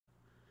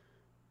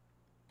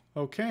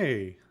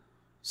Okay,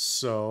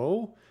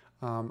 so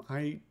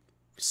I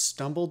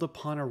stumbled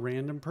upon a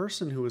random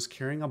person who was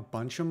carrying a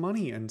bunch of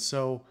money, and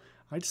so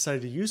I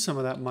decided to use some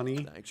of that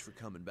money Thanks for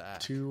coming back.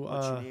 to,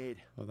 What you need?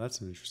 oh,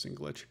 that's an interesting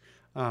glitch,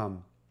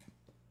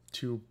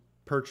 to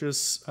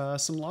purchase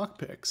some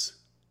lockpicks.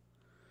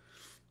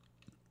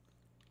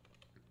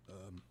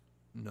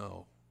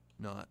 No,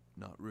 not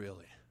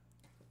really.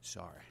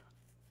 Sorry.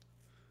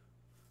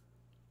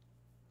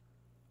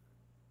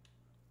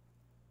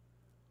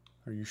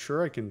 Are you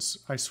sure I can,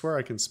 I swear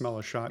I can smell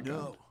a shotgun.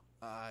 No,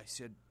 I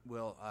said,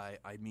 well, I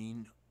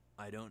mean,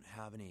 I don't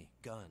have any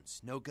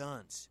guns. No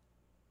guns.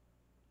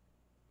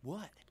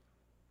 What?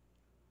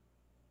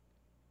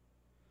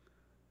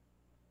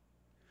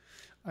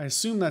 I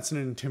assume that's an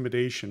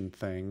intimidation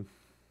thing.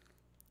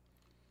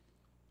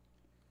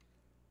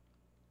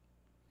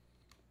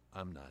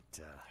 I'm not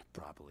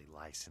properly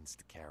licensed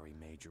to carry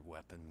major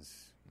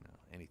weapons. You know,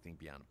 anything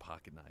beyond a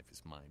pocket knife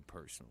is mine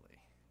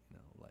personally. You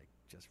know, like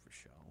just for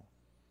show.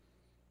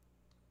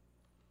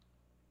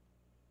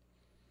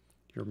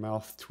 Your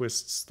mouth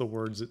twists the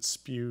words it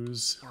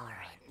spews. All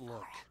right,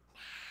 look.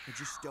 I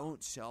just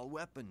don't sell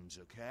weapons,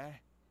 okay?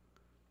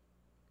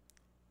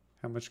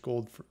 How much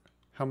gold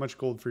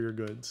for your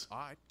goods? All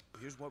right,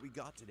 here's what we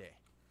got today.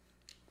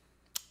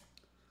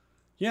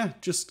 Yeah,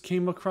 just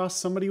came across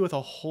somebody with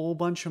a whole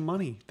bunch of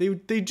money.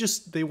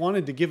 They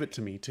wanted to give it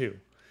to me too.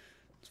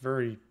 It's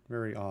very,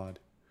 very odd.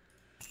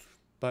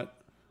 But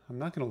I'm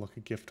not going to look a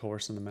gift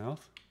horse in the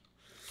mouth.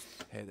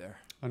 Hey there.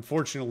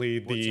 Unfortunately,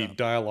 the up?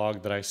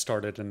 dialogue that I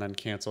started and then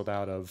canceled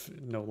out of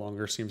no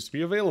longer seems to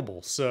be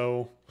available.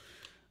 So,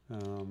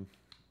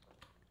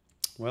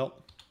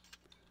 well,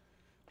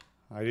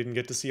 I didn't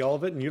get to see all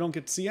of it, and you don't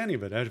get to see any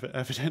of it,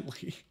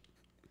 evidently.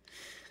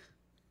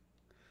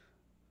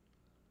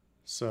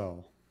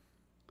 So,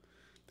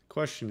 the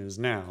question is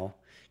now,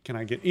 can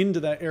I get into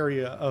that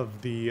area of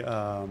the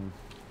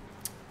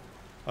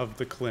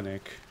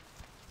clinic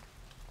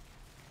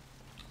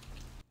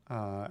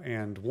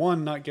and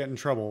one, not get in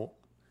trouble,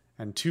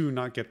 and two,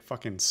 not get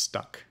fucking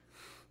stuck.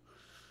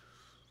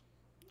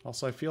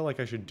 Also, I feel like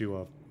I should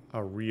do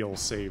a real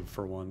save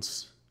for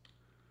once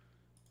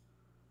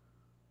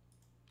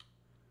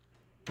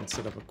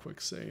instead of a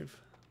quick save.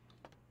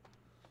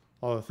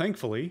 Although,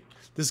 thankfully,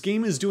 this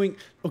game is doing...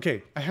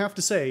 Okay, I have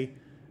to say,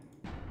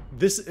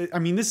 this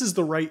is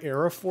the right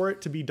era for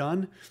it to be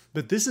done,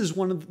 but this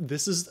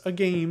is a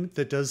game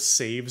that does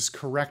saves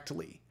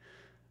correctly.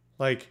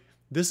 Like,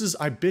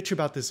 I bitch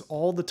about this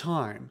all the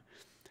time.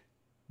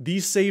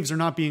 These saves are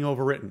not being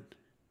overwritten,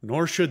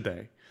 nor should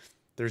they.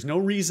 There's no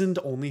reason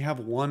to only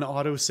have one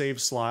autosave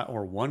slot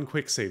or one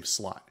quick save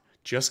slot.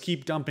 Just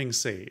keep dumping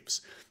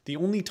saves. The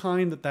only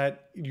time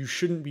that you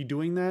shouldn't be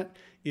doing that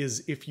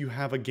is if you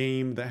have a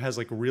game that has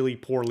like really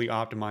poorly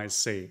optimized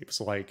saves,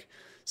 like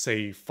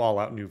say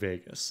Fallout New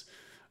Vegas,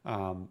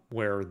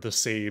 where the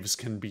saves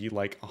can be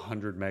like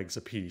 100 megs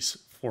a piece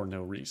for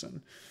no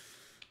reason.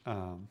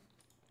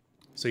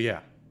 So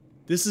yeah.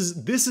 This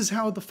is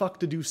how the fuck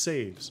to do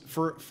saves.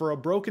 For a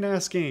broken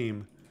ass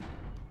game,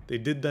 they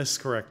did this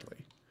correctly.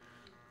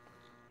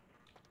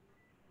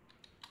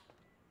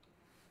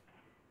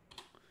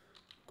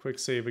 Quick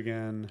save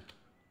again.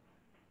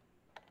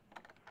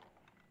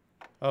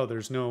 Oh,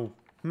 there's no...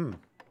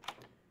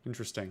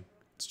 Interesting.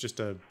 It's just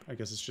a... I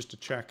guess it's just a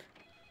check.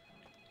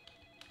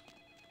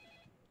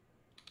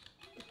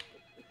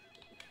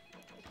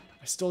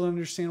 I still don't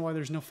understand why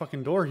there's no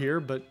fucking door here,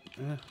 but...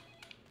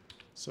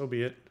 so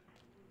be it.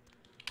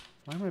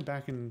 Why am I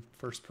back in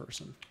first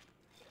person?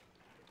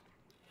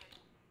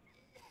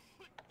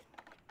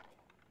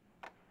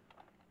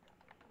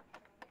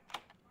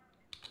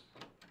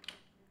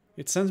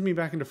 It sends me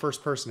back into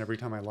first person every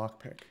time I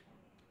lockpick.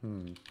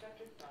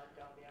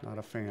 Not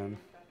a fan.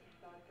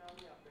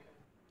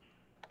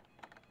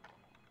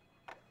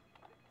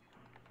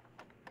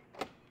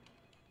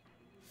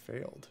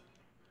 Failed.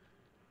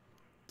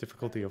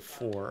 Difficulty of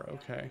 4.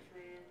 Okay.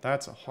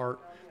 That's a hard...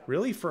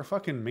 Really? For a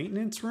fucking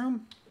maintenance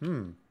room?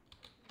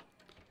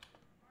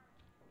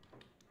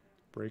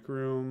 Break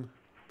room,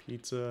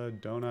 pizza,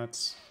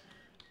 donuts.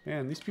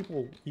 Man, these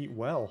people eat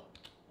well.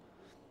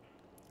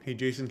 Hey,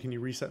 Jason, can you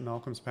reset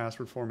Malcolm's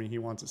password for me? He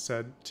wants it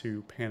set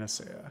to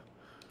Panacea.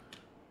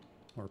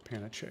 Or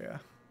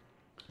Panacea.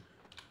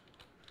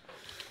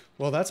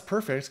 Well, that's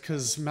perfect,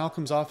 because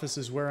Malcolm's office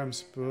is where I'm...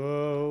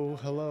 Oh,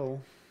 hello.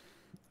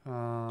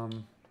 Not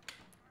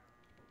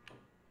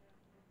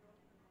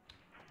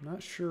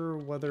sure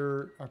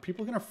whether... Are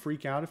people going to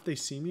freak out if they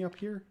see me up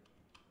here?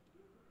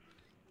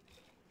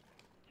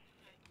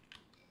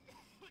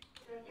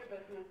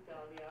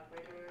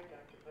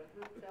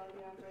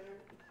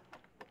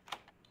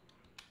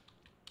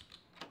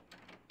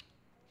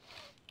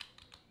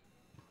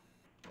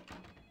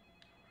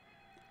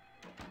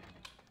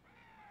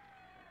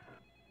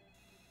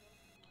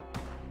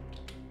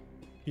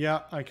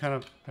 Yeah, I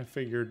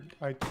figured.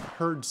 I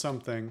heard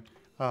something.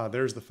 Ah,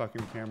 there's the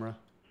fucking camera.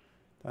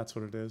 That's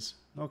what it is.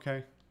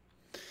 Okay.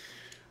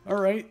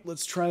 Alright,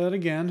 let's try that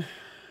again.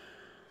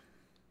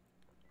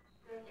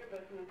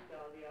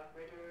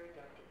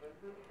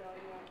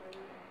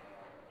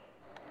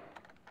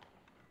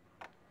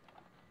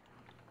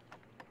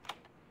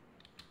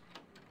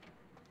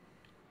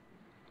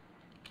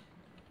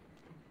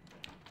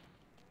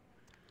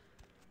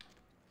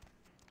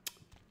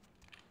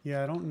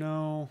 Yeah, I don't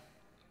know.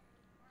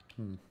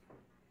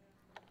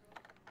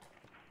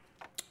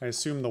 I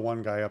assume the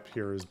one guy up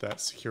here is that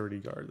security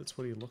guard. That's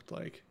what he looked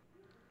like.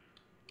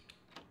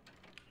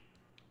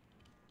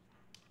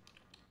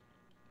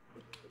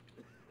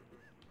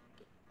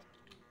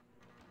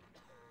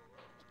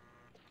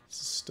 This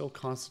still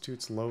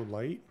constitutes low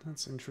light?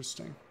 That's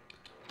interesting.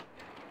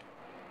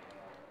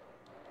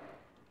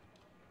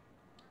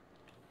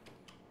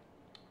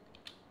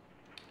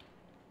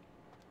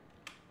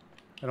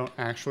 I don't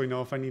actually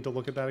know if I need to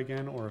look at that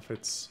again or if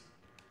it's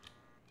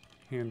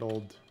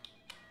handled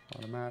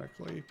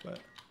automatically,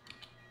 but...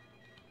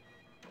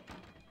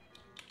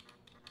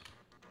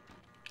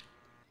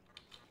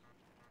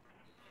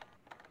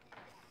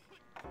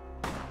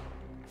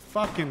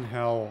 Fucking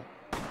hell.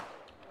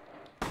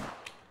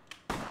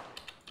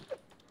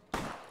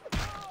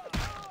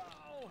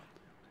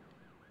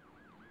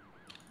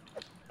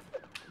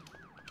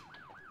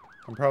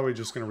 I'm probably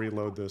just going to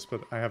reload this,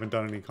 but I haven't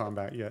done any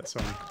combat yet, so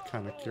I'm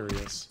kind of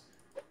curious.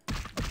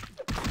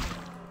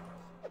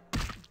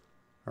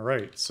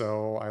 Alright,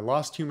 so I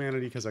lost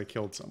humanity because I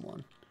killed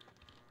someone.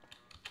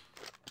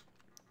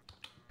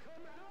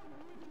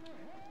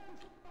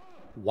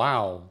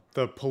 Wow,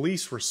 the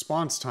police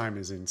response time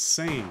is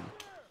insane.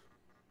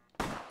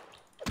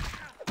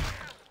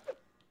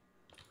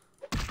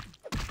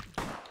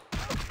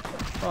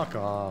 Fuck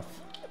off.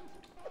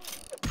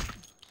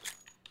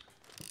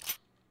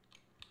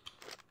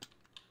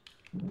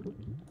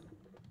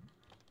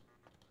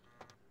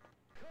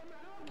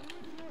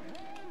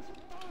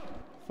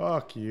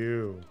 Fuck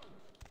you.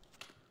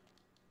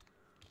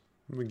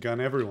 I'm gonna gun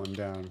everyone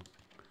down.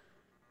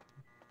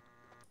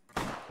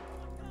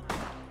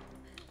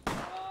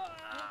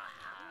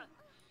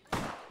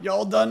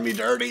 Y'all done me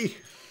dirty.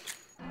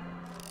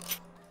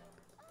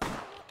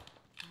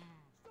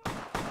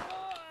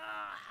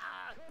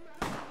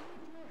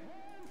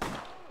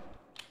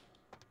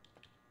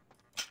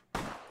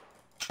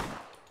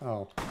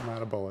 Oh, I'm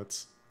out of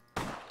bullets.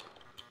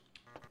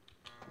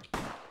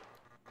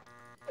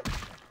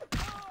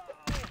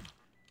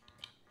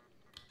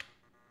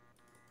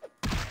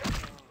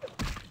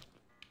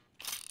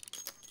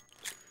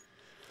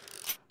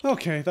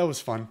 Okay, that was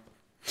fun.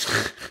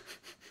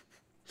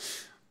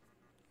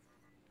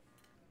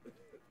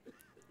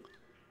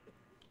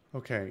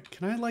 Okay,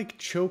 can I, like,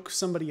 choke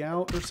somebody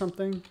out or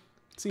something?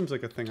 It seems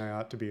like a thing I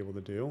ought to be able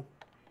to do.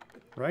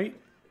 Right?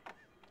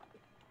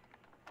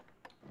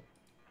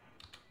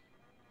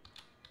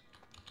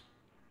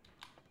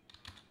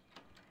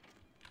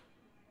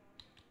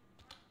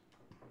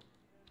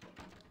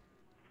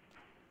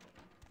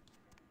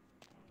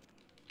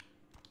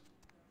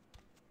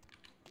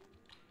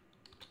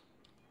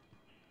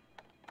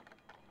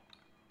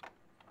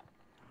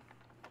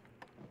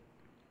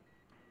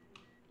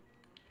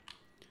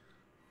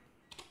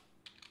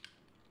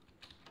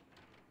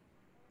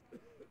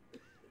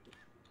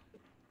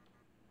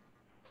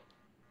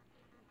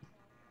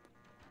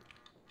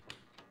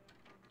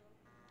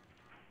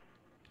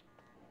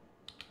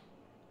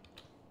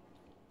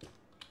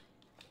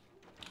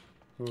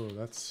 Ooh,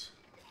 that's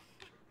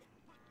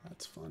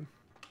fun.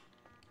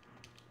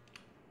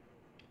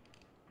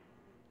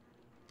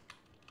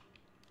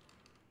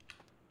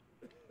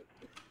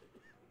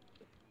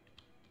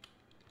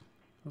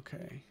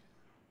 Okay.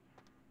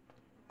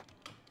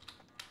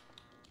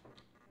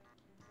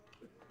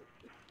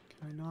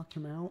 Can I knock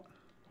him out?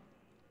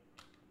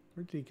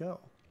 Where did he go?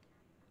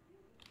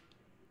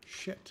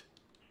 Shit.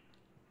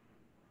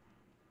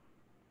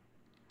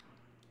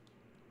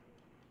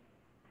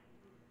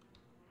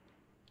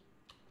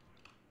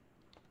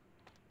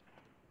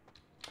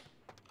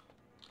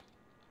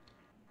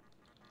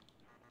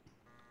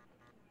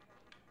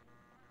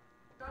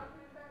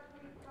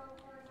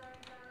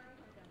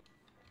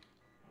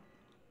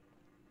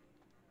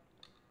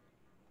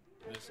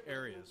 This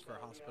area is for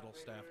hospital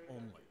staff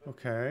only.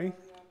 Okay.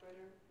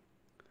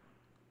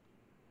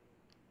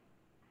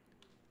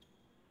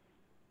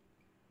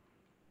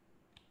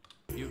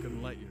 You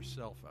can let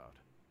yourself out.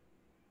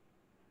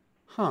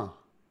 Huh.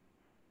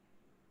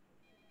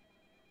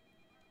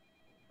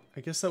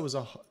 I guess that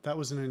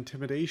was an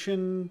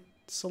intimidation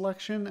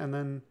selection, and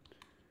then...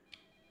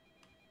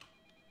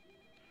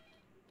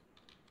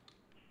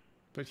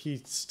 But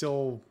he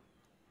still...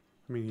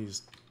 I mean,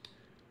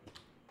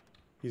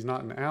 he's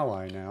not an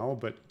ally now,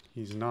 but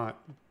he's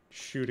not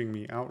shooting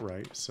me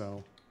outright,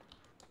 so...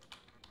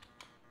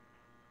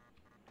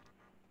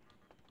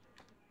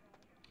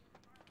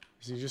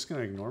 Is he just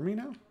gonna ignore me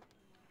now?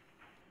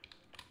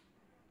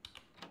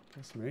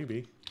 Guess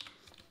maybe.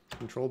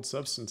 Controlled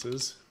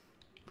substances.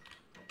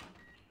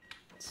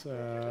 Let's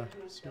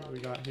see what we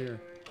got here.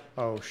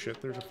 Oh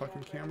shit, there's a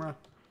fucking camera.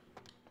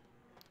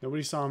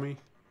 Nobody saw me.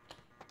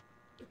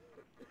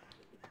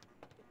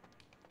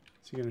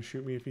 Is he gonna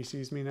shoot me if he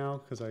sees me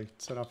now because I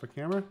set off a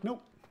camera?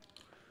 Nope.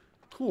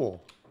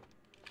 Cool.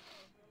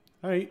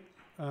 Alright.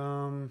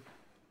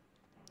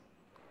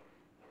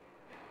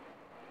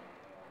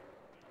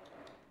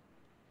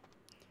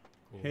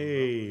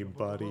 Hey,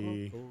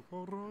 buddy.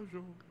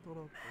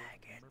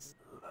 Maggots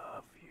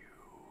love you.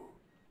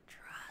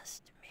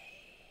 Trust me.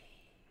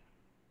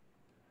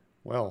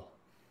 Well.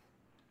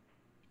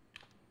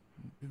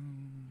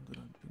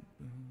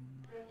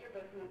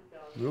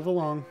 Move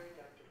along.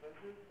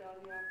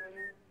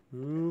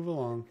 Move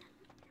along.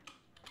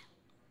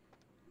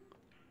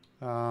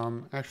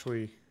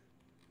 Actually,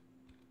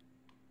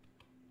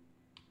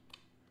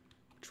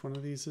 which one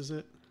of these is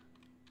it?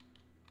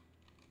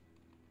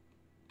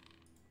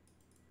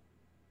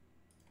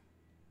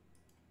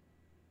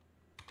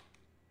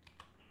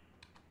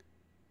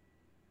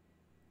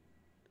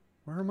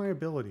 Where are my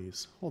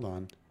abilities? Hold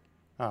on.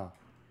 Ah.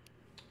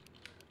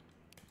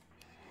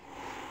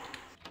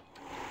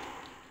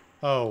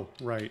 Oh,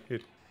 right.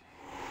 It.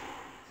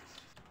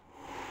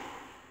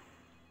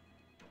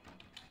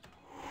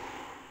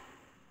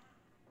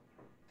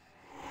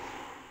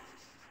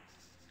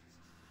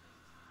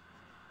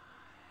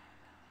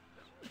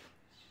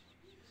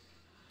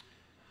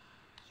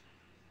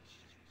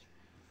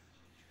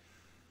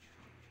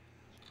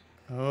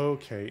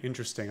 Okay,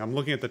 interesting. I'm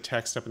looking at the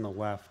text up in the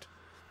left.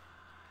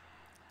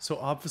 So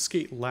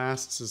obfuscate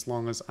lasts as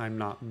long as I'm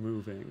not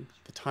moving.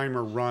 The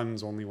timer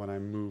runs only when I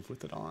move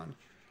with it on.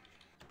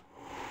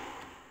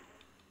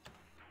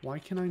 Why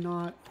can I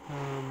not?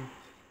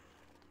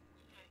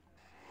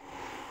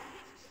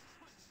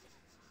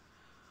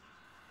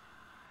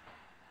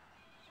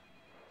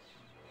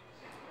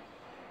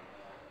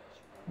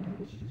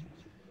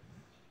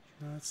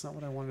 That's not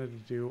what I wanted to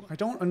do. I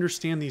don't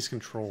understand these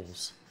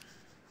controls.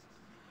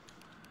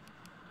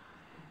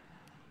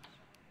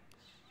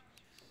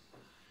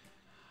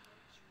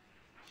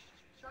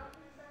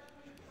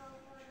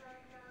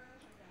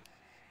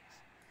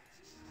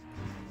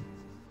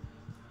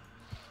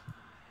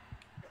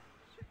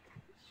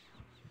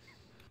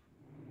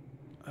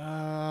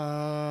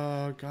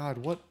 God,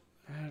 what?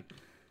 I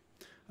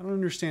don't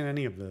understand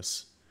any of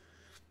this.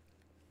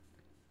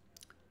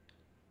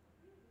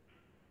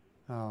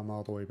 Oh, I'm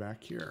all the way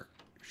back here.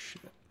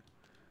 Shit.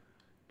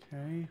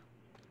 Okay.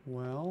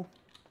 Well.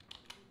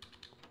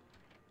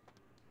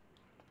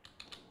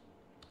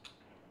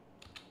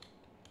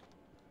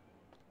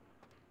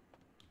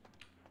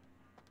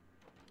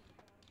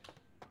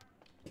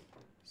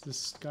 Is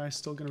this guy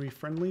still going to be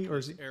friendly, or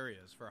is he?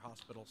 Areas for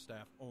hospital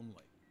staff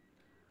only.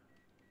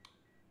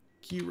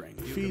 Keyring.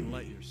 You Feed can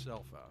let me.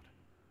 yourself out.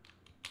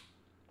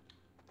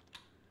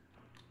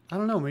 I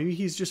don't know. Maybe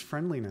he's just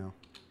friendly now.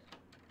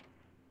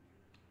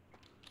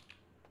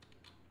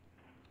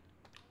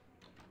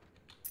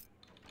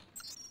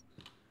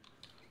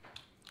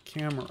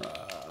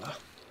 Camera.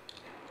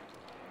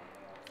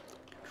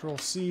 Control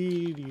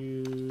C to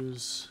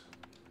use.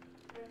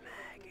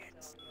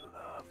 Maggots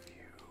love you.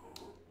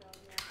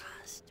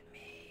 Trust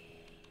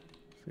me.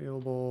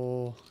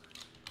 Available.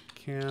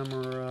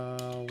 Camera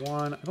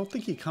 1. I don't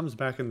think he comes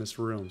back in this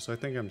room, so I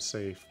think I'm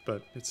safe,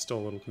 but it's still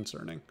a little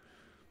concerning.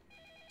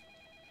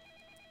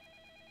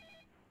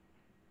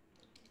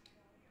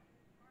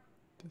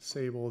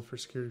 Disabled for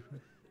security.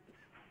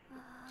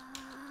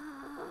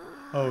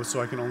 Oh,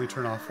 so I can only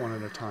turn off one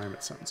at a time,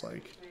 it sounds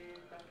like.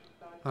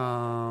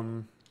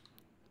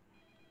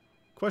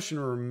 Question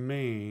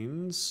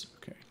remains.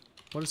 Okay.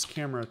 What is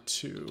camera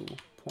 2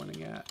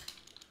 pointing at?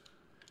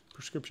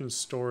 Prescription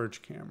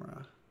storage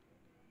camera.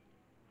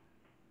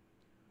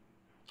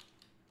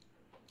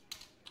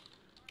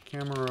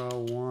 Camera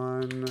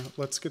 1.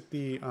 Let's get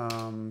the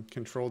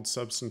controlled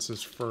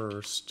substances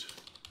first.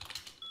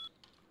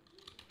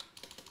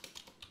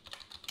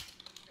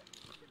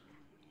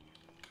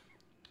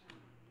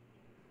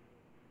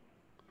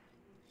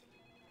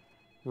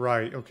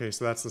 Right, okay,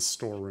 so that's the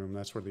storeroom.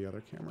 That's where the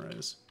other camera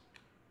is.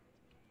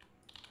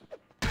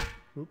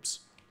 Oops.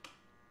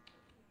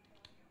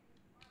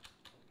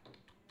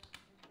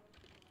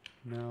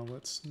 Now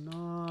let's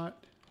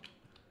not...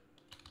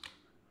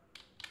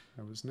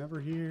 I was never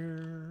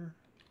here.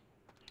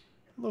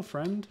 Hello,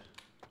 friend.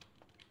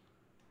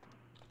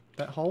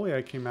 That hallway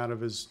I came out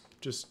of is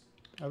just...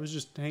 I was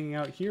just hanging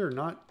out here,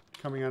 not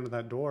coming out of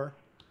that door.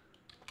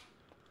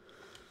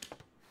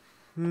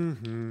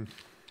 Mm-hmm.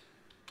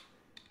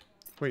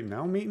 Wait,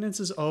 now maintenance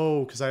is...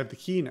 Oh, because I have the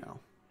key now.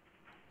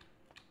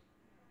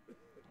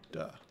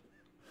 Duh.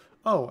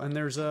 Oh, and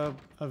there's a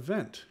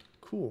vent.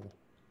 Cool.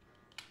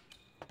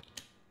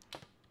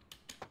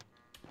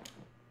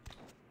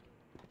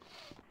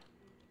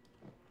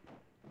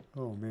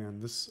 Oh man,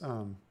 this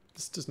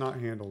does not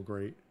handle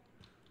great.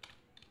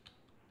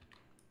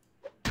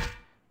 How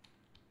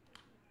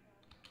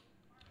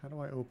do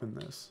I open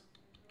this?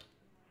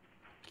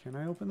 Can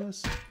I open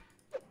this?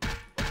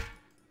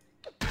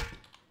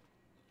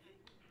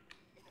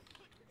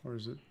 Or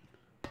is it...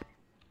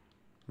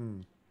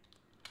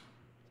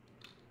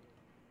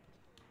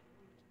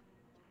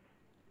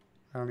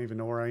 I don't even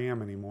know where I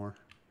am anymore.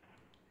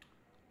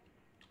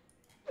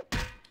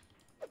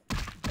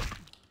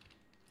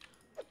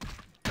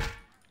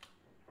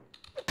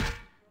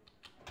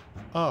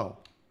 Oh.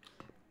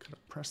 Could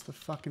have pressed the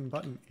fucking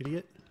button,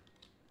 idiot.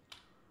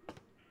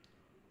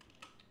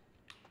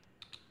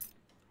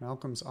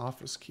 Malcolm's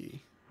office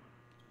key.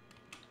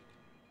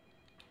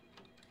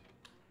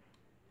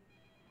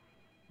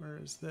 Where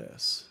is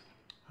this?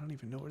 I don't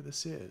even know where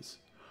this is.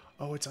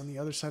 Oh, it's on the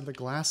other side of the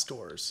glass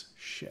doors.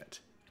 Shit.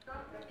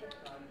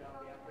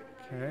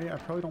 Okay, I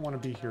probably don't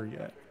want to be here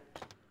yet.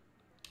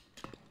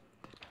 I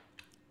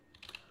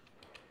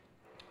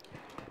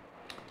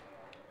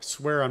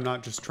swear I'm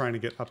not just trying to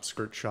get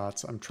upskirt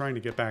shots. I'm trying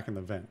to get back in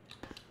the vent.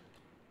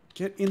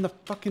 Get in the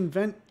fucking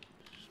vent.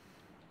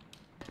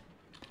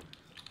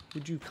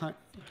 Would you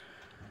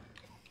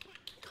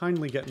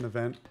kindly get in the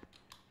vent?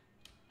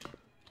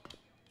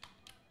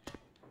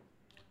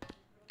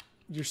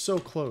 You're so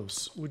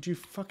close. Would you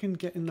fucking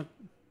get in the...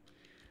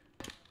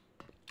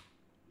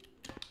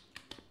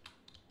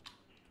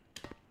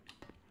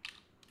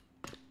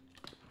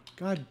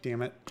 God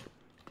damn it.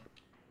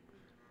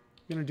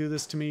 You're gonna do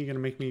this to me? You're gonna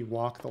make me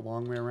walk the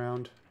long way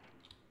around?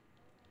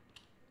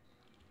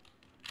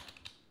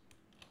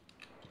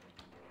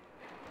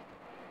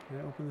 Can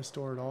I open this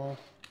door at all?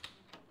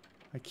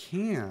 I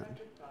can.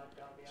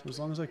 So as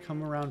long as I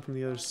come around from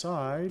the other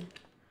side,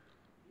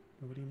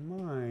 nobody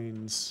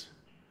minds.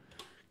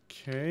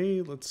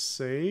 Okay, let's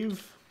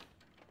save.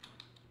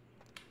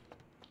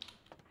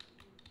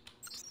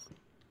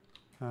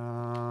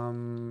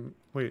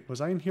 Wait,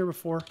 was I in here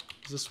before?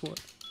 Is this what?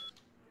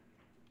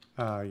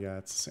 Yeah,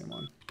 it's the same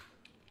one.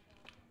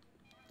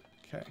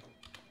 Okay.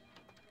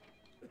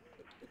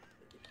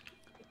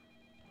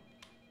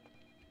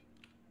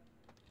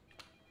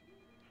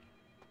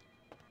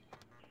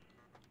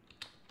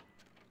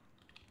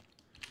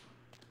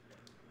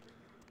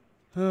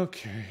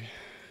 Okay.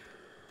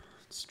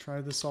 Let's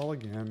try this all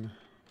again.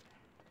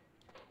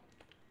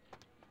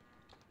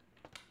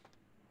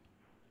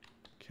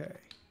 Okay.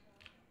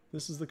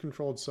 This is the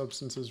controlled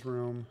substances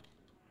room.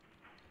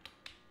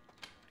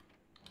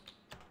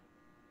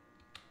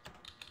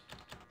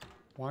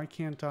 Why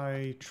can't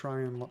I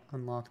try and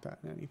unlock that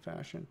in any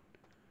fashion?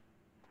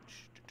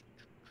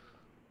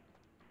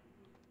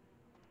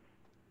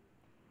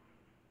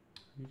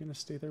 Are you gonna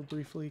stay there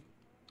briefly?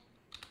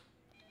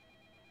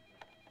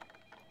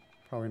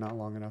 Probably not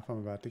long enough. I'm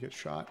about to get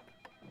shot.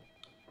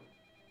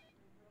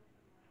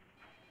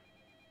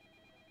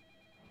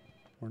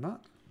 Or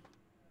not.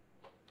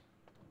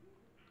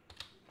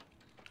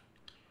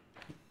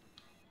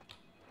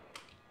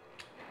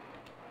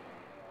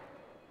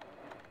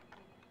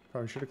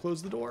 Probably should have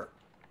closed the door.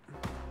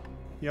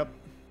 Yep.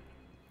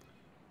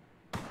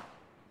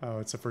 Oh,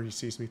 except for he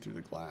sees me through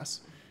the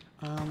glass.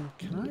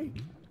 Can I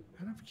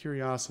out of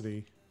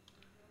curiosity.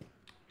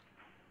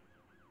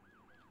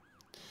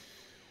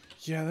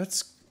 Yeah,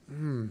 that's...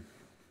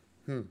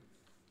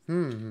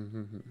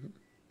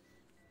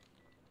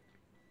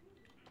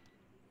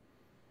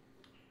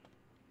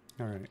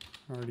 Alright,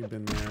 already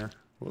been there.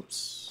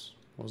 Whoops.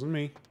 Wasn't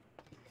me.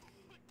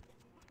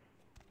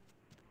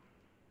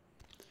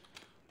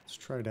 Let's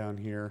try down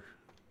here.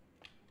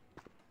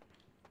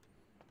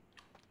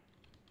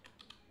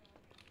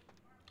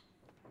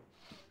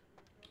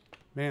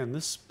 Man,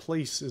 this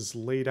place is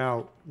laid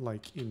out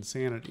like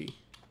insanity.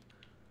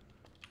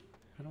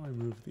 How do I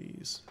move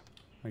these?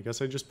 I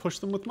guess I just push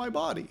them with my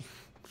body.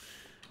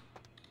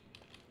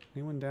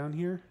 Anyone down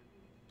here?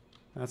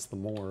 That's the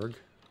morgue.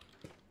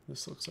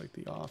 This looks like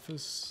the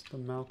office, the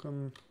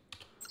Malcolm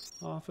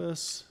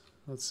office.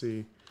 Let's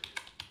see.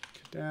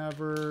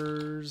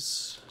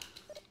 Cadavers.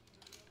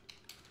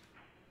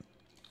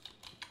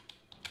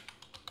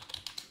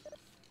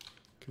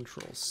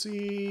 Control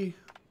C.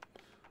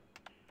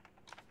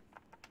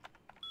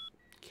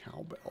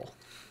 Cowbell.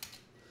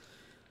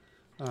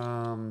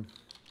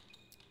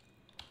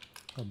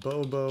 A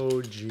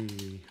Bobo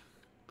G.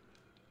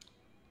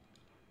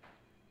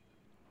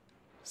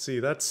 See,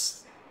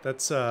 is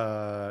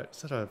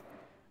that a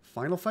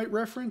Final Fight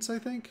reference, I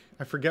think?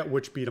 I forget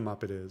which beat 'em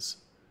up it is.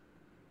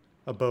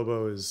 A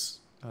Bobo is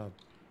a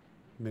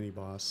mini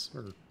boss,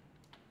 or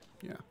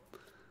yeah.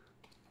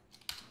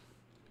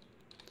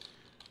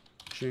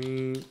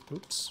 Jane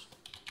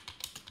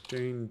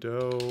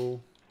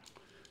Doe.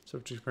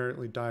 Subject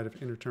apparently died of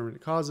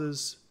indeterminate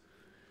causes.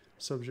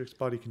 Subject's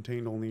body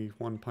contained only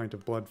 1 pint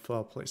of blood.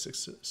 Foul play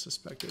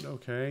suspected.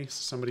 Okay,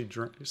 so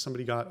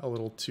somebody got a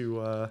little too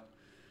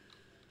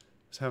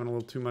was having a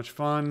little too much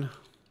fun.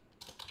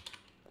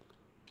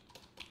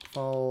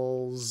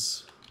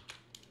 Falls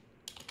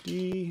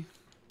D.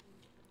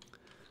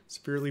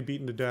 Severely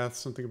beaten to death.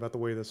 Something about the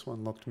way this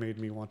one looked made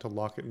me want to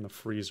lock it in the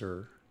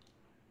freezer.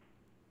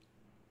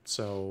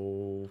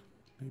 So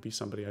maybe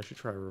somebody I should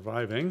try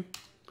reviving.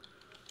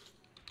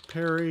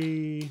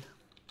 Perry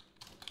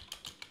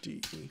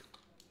D.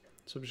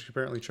 Subject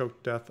apparently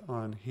choked to death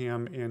on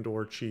ham and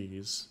or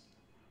cheese.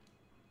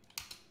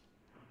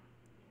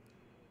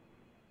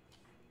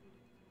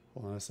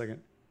 Hold on a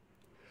second.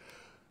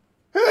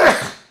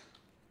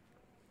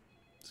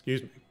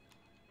 Excuse me.